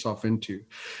lock yourself into.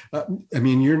 I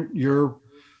mean, you're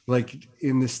like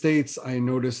in the States, I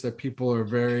noticed that people are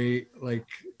very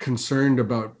concerned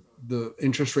about the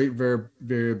interest rate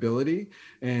variability,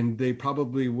 and they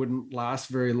probably wouldn't last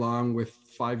very long with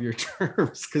 5-year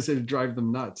terms because it'd drive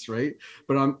them nuts, right?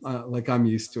 But I'm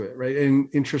used to it, right? And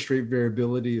interest rate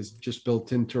variability is just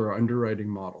built into our underwriting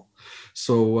model.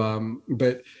 So,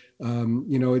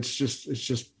 it's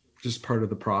just part of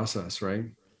the process, right?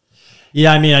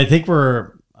 Yeah, I mean,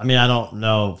 I don't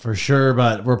know for sure,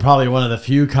 but we're probably one of the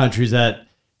few countries that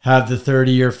have the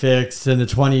 30-year fixed and the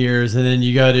 20 years, and then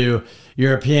you go to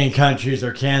European countries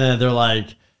or Canada, they're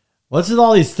like, what's with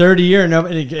all these 30-year?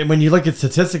 And when you look at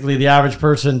statistically, the average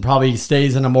person probably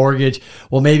stays in a mortgage.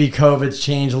 Well, maybe COVID's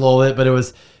changed a little bit, but it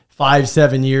was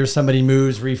 5-7 years. Somebody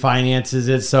moves, refinances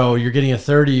it. So you're getting a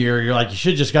 30-year. You're like, you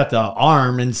should just got the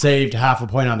ARM and saved half a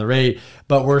point on the rate.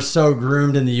 But we're so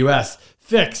groomed in the US,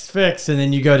 fixed. And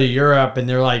then you go to Europe and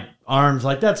they're like, ARM's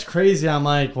like, that's crazy. I'm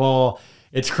like, well,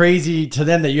 it's crazy to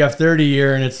them that you have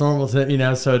 30-year and it's normal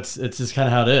to, so it's just kind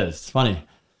of how it is. It's funny.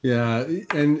 Yeah.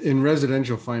 And in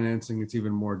residential financing, it's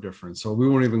even more different. So we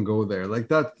won't even go there. Like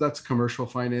that's commercial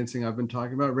financing I've been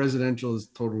talking about. Residential is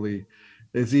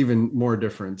it's even more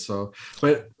different. So,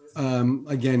 but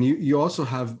again, you also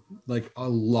have like a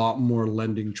lot more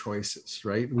lending choices,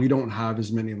 right? We don't have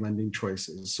as many lending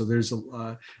choices, so there's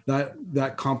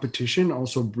that competition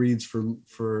also breeds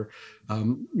for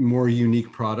more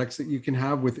unique products that you can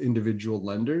have with individual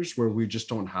lenders, where we just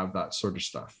don't have that sort of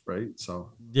stuff, right?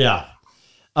 So yeah.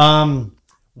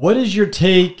 What is your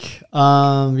take?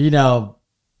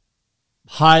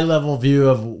 High level view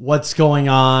of what's going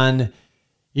on.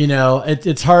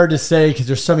 It's hard to say because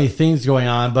there's so many things going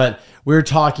on, but we're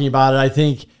talking about it. I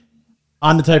think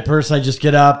I'm the type of person, I just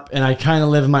get up and I kind of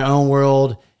live in my own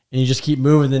world, and you just keep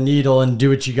moving the needle and do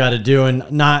what you got to do.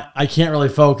 And I can't really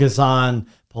focus on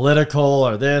political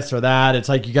or this or that. It's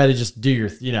like, you got to just do your,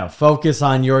 focus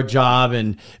on your job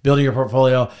and building your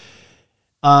portfolio.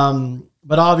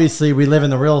 But obviously we live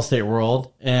in the real estate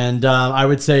world, and I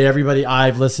would say everybody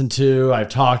I've listened to, I've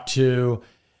talked to,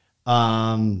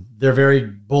 they're very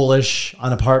bullish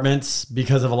on apartments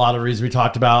because of a lot of reasons we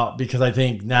talked about, because I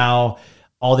think now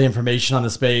all the information on the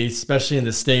space, especially in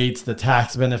the States, the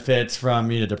tax benefits from,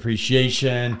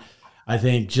 depreciation, I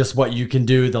think just what you can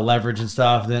do, the leverage and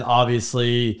stuff, then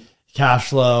obviously cash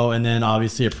flow, and then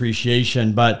obviously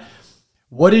appreciation. But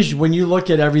when you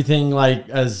look at everything like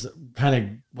as kind of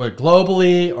what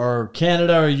globally or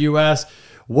Canada or US,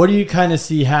 what do you kind of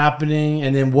see happening?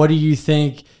 And then what do you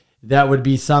think that would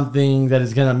be something that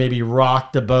is going to maybe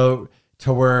rock the boat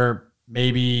to where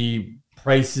maybe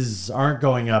prices aren't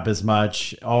going up as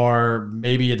much, or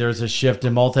maybe there's a shift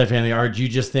in multifamily? Or do you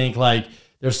just think like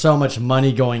there's so much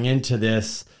money going into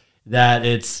this that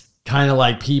it's kind of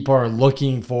like people are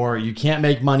looking for, you can't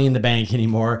make money in the bank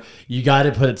anymore, you got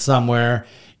to put it somewhere,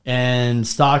 and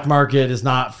stock market is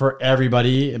not for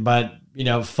everybody, but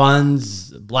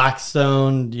funds,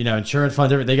 Blackstone, insurance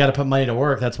funds, they got to put money to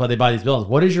work. That's why they buy these buildings.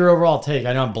 What is your overall take?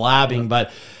 I know I'm blabbing,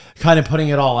 but kind of putting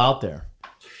it all out there.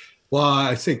 Well,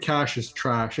 I say cash is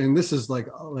trash, and this is like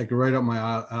right up my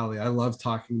alley. I love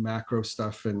talking macro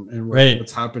stuff and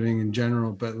what's happening in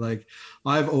general. But like,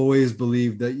 I've always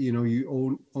believed that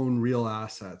you own real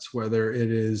assets, whether it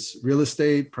is real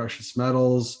estate, precious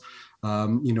metals,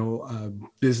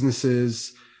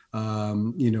 businesses,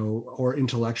 or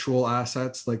intellectual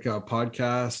assets like a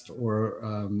podcast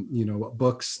or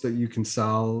books that you can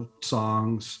sell,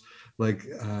 songs, like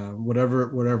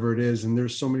whatever it is. And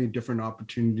there's so many different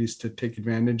opportunities to take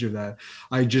advantage of that.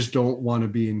 I just don't want to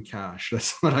be in cash.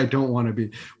 That's what I don't want to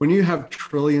be. When you have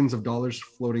trillions of dollars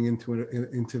floating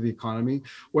into the economy,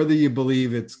 whether you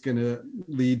believe it's going to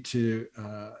lead to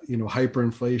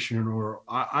hyperinflation, or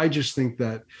I just think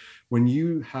that when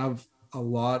you have a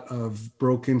lot of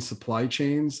broken supply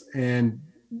chains and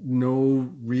no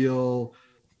real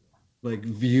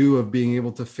view of being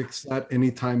able to fix that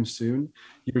anytime soon,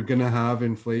 you're going to have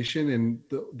inflation. And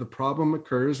the problem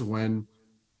occurs when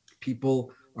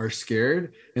people are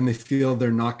scared and they feel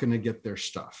they're not going to get their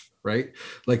stuff, right?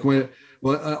 Like when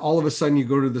all of a sudden you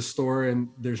go to the store and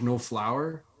there's no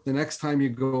flour. The next time you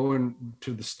go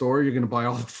to the store, you're going to buy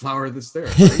all the flour that's there.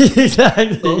 Right?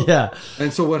 Exactly. Yeah.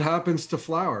 And so what happens to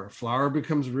flour? Flour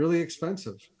becomes really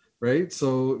expensive, right?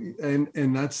 So,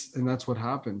 and that's what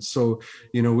happens. So,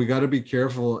 we got to be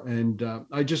careful. And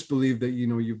I just believe that,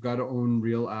 you've got to own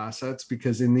real assets,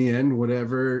 because in the end,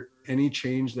 any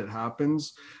change that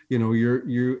happens,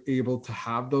 you're able to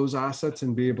have those assets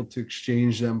and be able to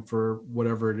exchange them for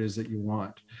whatever it is that you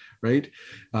want. Right.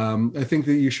 I think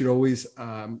that you should always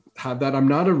have that. I'm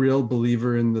not a real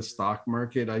believer in the stock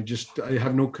market. I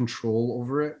have no control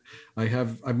over it.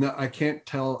 I can't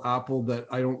tell Apple that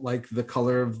I don't like the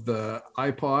color of the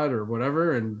iPod or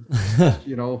whatever. And,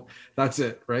 that's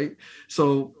it. Right.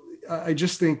 So I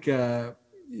just think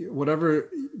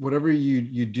whatever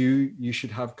you do, you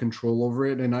should have control over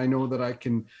it. And I know that I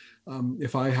can,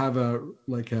 if I have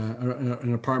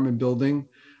an apartment building,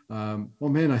 well,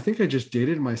 man, I think I just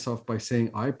dated myself by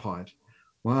saying iPod.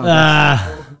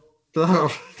 Wow.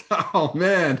 Oh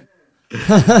man.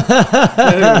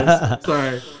 Anyways,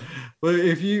 sorry. But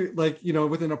if you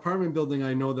with an apartment building,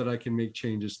 I know that I can make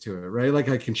changes to it, right? Like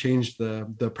I can change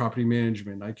the property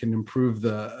management. I can improve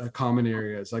the common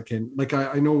areas. I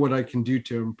know what I can do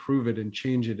to improve it and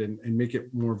change it and make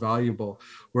it more valuable.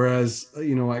 Whereas,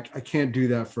 I can't do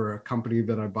that for a company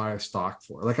that I buy a stock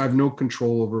for. Like I have no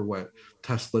control over what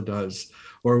Tesla does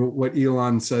or what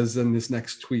Elon says in this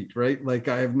next tweet, right? Like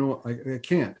I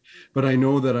can't, but I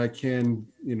know that I can,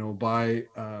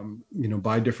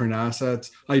 buy different assets.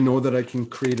 I know that I can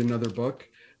create another book.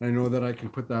 I know that I can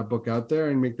put that book out there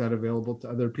and make that available to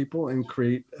other people and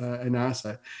create an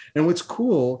asset. And what's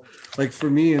cool, like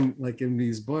for me, in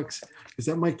these books, is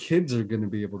that my kids are going to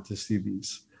be able to see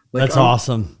these. That's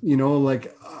awesome.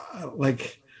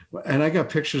 and I got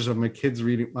pictures of my kids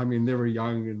reading. I mean, they were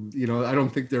young, and I don't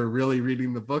think they're really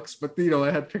reading the books, but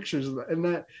I had pictures of that,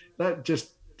 and that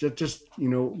just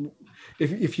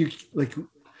if you like,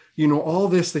 all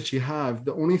this that you have,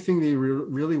 the only thing they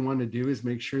really want to do is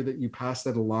make sure that you pass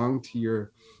that along to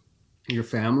your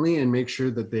family, and make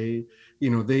sure that they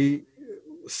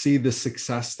see the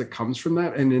success that comes from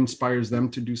that, and inspires them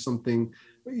to do something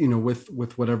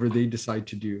with whatever they decide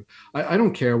to do. I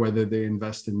don't care whether they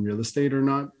invest in real estate or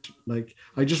not. Like,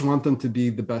 I just want them to be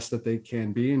the best that they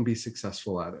can be and be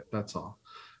successful at it. That's all.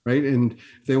 Right. And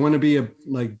if they want to be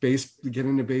get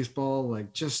into baseball,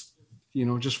 like, just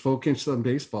focus on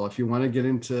baseball. If you want to get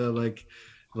into like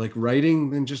writing,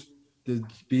 then just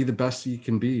be the best you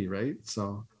can be. Right.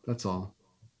 So that's all.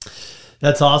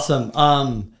 That's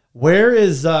awesome. Where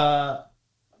is,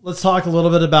 let's talk a little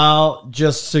bit about,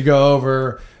 just to go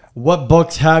over, what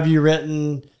books have you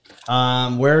written?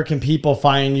 Where can people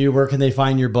find you? Where can they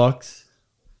find your books?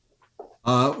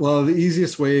 Well, the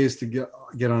easiest way is to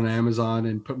get on Amazon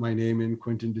and put my name in,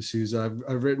 Quinton D'Souza.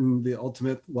 I've written The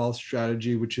Ultimate Wealth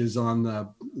Strategy, which is on the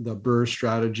BRRRR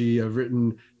strategy. I've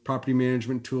written Property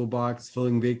Management Toolbox,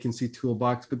 Filling Vacancy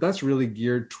Toolbox, but that's really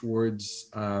geared towards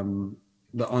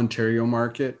the Ontario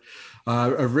market.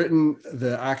 I've written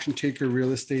the Action Taker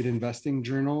Real Estate Investing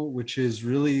Journal, which is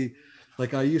really,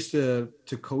 like, I used to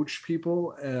coach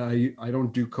people. I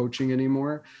don't do coaching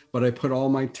anymore, but I put all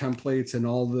my templates and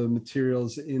all the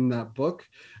materials in that book,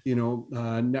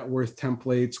 net worth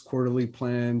templates, quarterly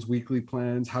plans, weekly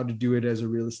plans, how to do it as a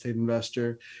real estate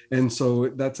investor. And so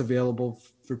that's available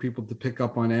for people to pick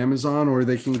up on Amazon, or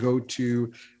they can go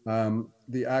to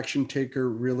the Action Taker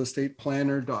Real Estate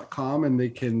Planner.com, and they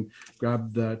can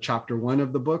grab the chapter 1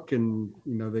 of the book, and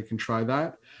they can try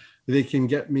that. They can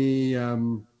get me,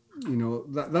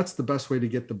 that's the best way to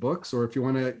get the books. Or if you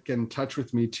want to get in touch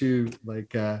with me too,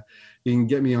 like you can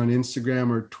get me on Instagram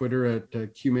or Twitter at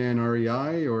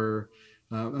QManREI, or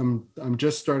I'm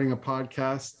just starting a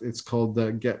podcast. It's called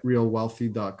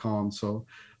GetRealWealthy.com. So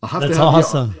I'll have That's to have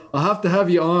awesome. I'll have to have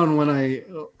you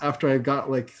on after I got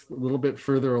like a little bit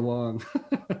further along.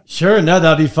 Sure. No,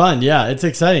 that'd be fun. Yeah, it's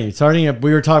exciting.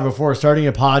 We were talking before, starting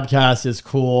a podcast is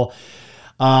cool.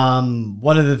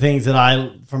 One of the things that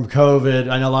from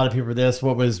COVID, I know a lot of people for this,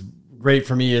 what was great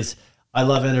for me is I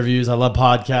love interviews. I love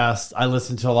podcasts. I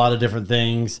listen to a lot of different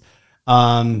things.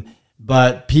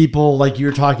 But people like you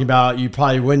were talking about, you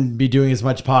probably wouldn't be doing as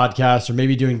much podcasts, or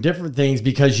maybe doing different things,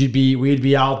 because we'd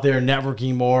be out there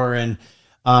networking more. And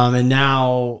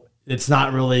now it's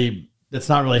not really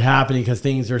happening, because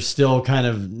things are still kind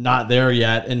of not there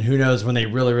yet. And who knows when they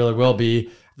really, really will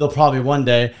be. They'll probably one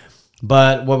day.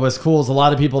 But what was cool is a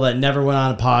lot of people that never went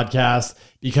on a podcast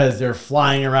because they're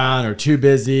flying around or too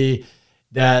busy,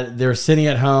 that they're sitting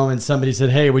at home and somebody said,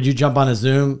 "Hey, would you jump on a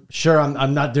Zoom?" Sure,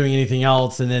 I'm not doing anything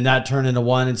else. And then that turned into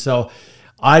one. And so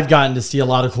I've gotten to see a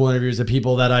lot of cool interviews of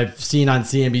people that I've seen on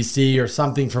CNBC or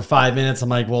something for 5 minutes. I'm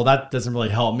like, well, that doesn't really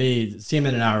help me. See them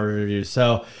in an hour interview.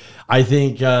 So I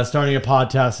think starting a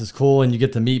podcast is cool, and you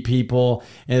get to meet people,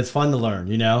 and it's fun to learn,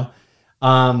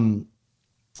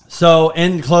 So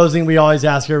in closing, we always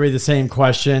ask everybody the same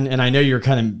question, and I know you're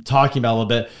kind of talking about a little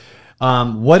bit.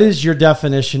 What is your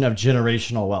definition of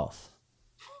generational wealth?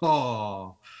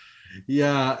 Oh,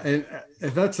 yeah. And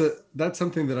that's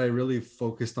something that I really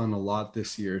focused on a lot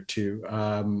this year too.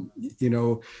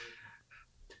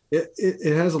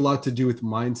 It has a lot to do with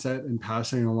mindset and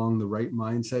passing along the right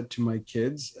mindset to my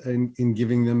kids, and in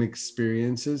giving them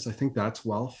experiences. I think that's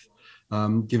wealth.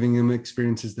 Giving them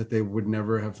experiences that they would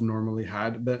never have normally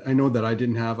had, that I know that I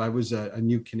didn't have. I was a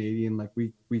new Canadian. Like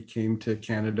we came to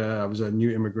Canada. I was a new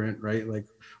immigrant, right? Like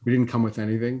we didn't come with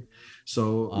anything.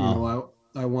 So,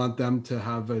 I want them to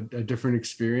have a different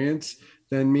experience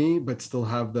than me, but still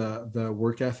have the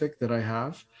work ethic that I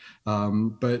have.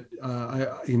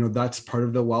 That's part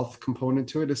of the wealth component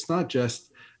to it. It's not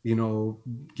just,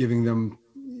 giving them,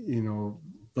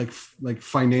 like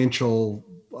financial,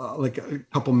 like a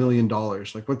couple $1 million.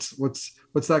 Like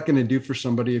what's that going to do for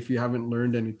somebody if you haven't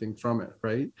learned anything from it,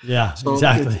 right? Yeah, so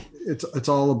exactly. It's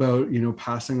all about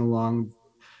passing along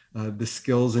the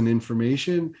skills and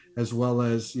information, as well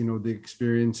as the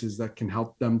experiences that can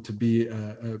help them to be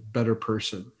a better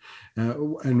person,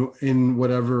 and in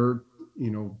whatever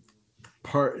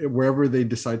wherever they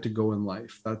decide to go in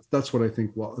life. That's what I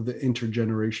think the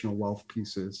intergenerational wealth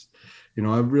piece is.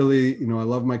 I really, I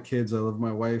love my kids. I love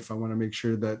my wife. I want to make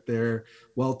sure that they're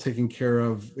well taken care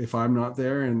of if I'm not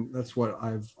there. And that's what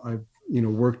I've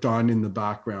worked on in the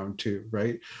background too,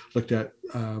 right? Looked at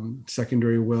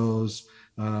secondary wills,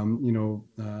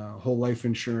 whole life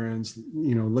insurance,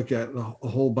 look at a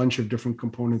whole bunch of different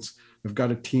components. I've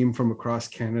got a team from across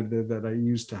Canada that I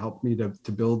use to help me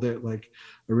to build it. Like,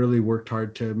 I really worked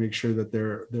hard to make sure that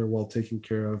they're well taken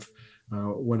care of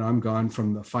when I'm gone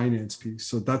from the finance piece.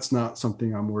 So that's not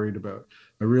something I'm worried about.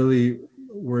 I really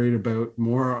worried about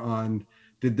more on,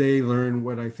 did they learn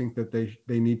what I think that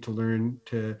they need to learn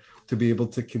to be able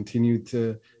to continue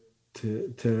to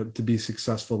be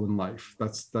successful in life.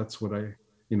 That's what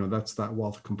that's that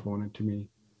wealth component to me.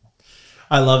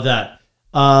 I love that.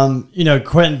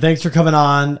 Quentin, thanks for coming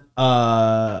on.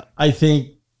 I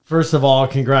think, first of all,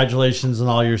 congratulations on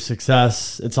all your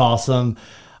success. It's awesome.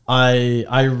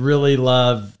 I really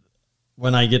love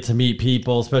when I get to meet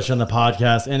people, especially on the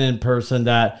podcast and in person,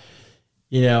 that,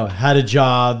 had a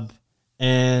job.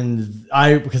 And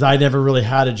because I never really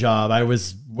had a job,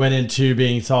 went into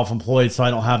being self-employed, so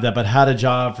I don't have that, but had a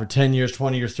job for 10 years,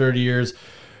 20 years, 30 years,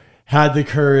 had the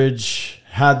courage,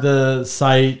 had the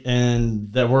sight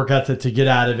and the work ethic to get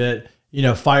out of it,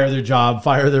 fire their job,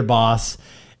 fire their boss,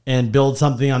 and build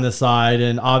something on the side.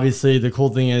 And obviously the cool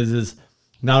thing is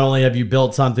not only have you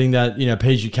built something that,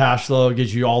 pays you cash flow,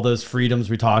 gives you all those freedoms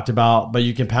we talked about, but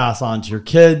you can pass on to your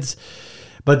kids.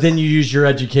 But then you use your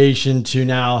education to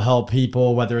now help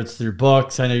people, whether it's through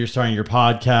books. I know you're starting your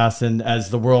podcast, and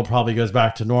as the world probably goes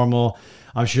back to normal,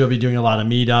 I'm sure you'll be doing a lot of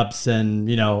meetups, and,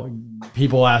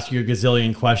 people ask you a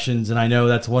gazillion questions. And I know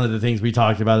that's one of the things we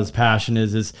talked about as passion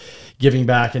is giving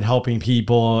back and helping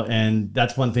people. And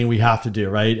that's one thing we have to do,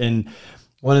 right? And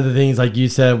one of the things, like you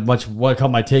said, what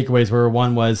caught my takeaways were,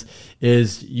 one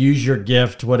is use your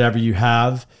gift, whatever you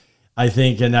have. I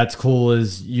think, and that's cool,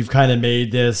 is you've kind of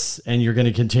made this and you're going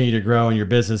to continue to grow in your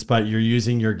business, but you're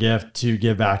using your gift to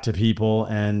give back to people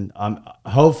and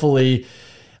hopefully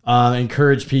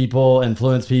encourage people,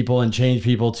 influence people, and change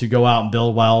people to go out and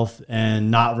build wealth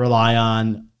and not rely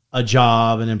on a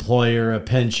job, an employer, a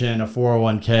pension, a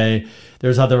 401k.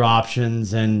 There's other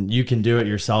options, and you can do it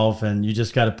yourself. And you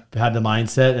just got to have the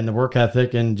mindset and the work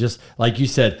ethic, and just like you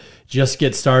said, just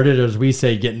get started, or as we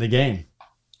say, get in the game.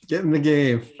 Get in the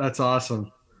game. That's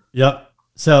awesome. Yep.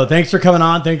 So thanks for coming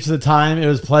on. Thanks for the time. It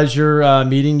was a pleasure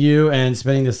meeting you and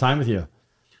spending this time with you.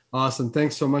 Awesome.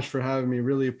 Thanks so much for having me.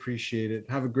 Really appreciate it.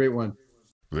 Have a great one.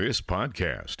 This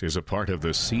podcast is a part of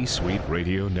the C-Suite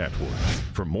Radio Network.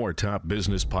 For more top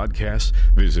business podcasts,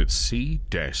 visit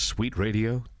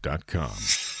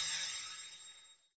c-suiteradio.com.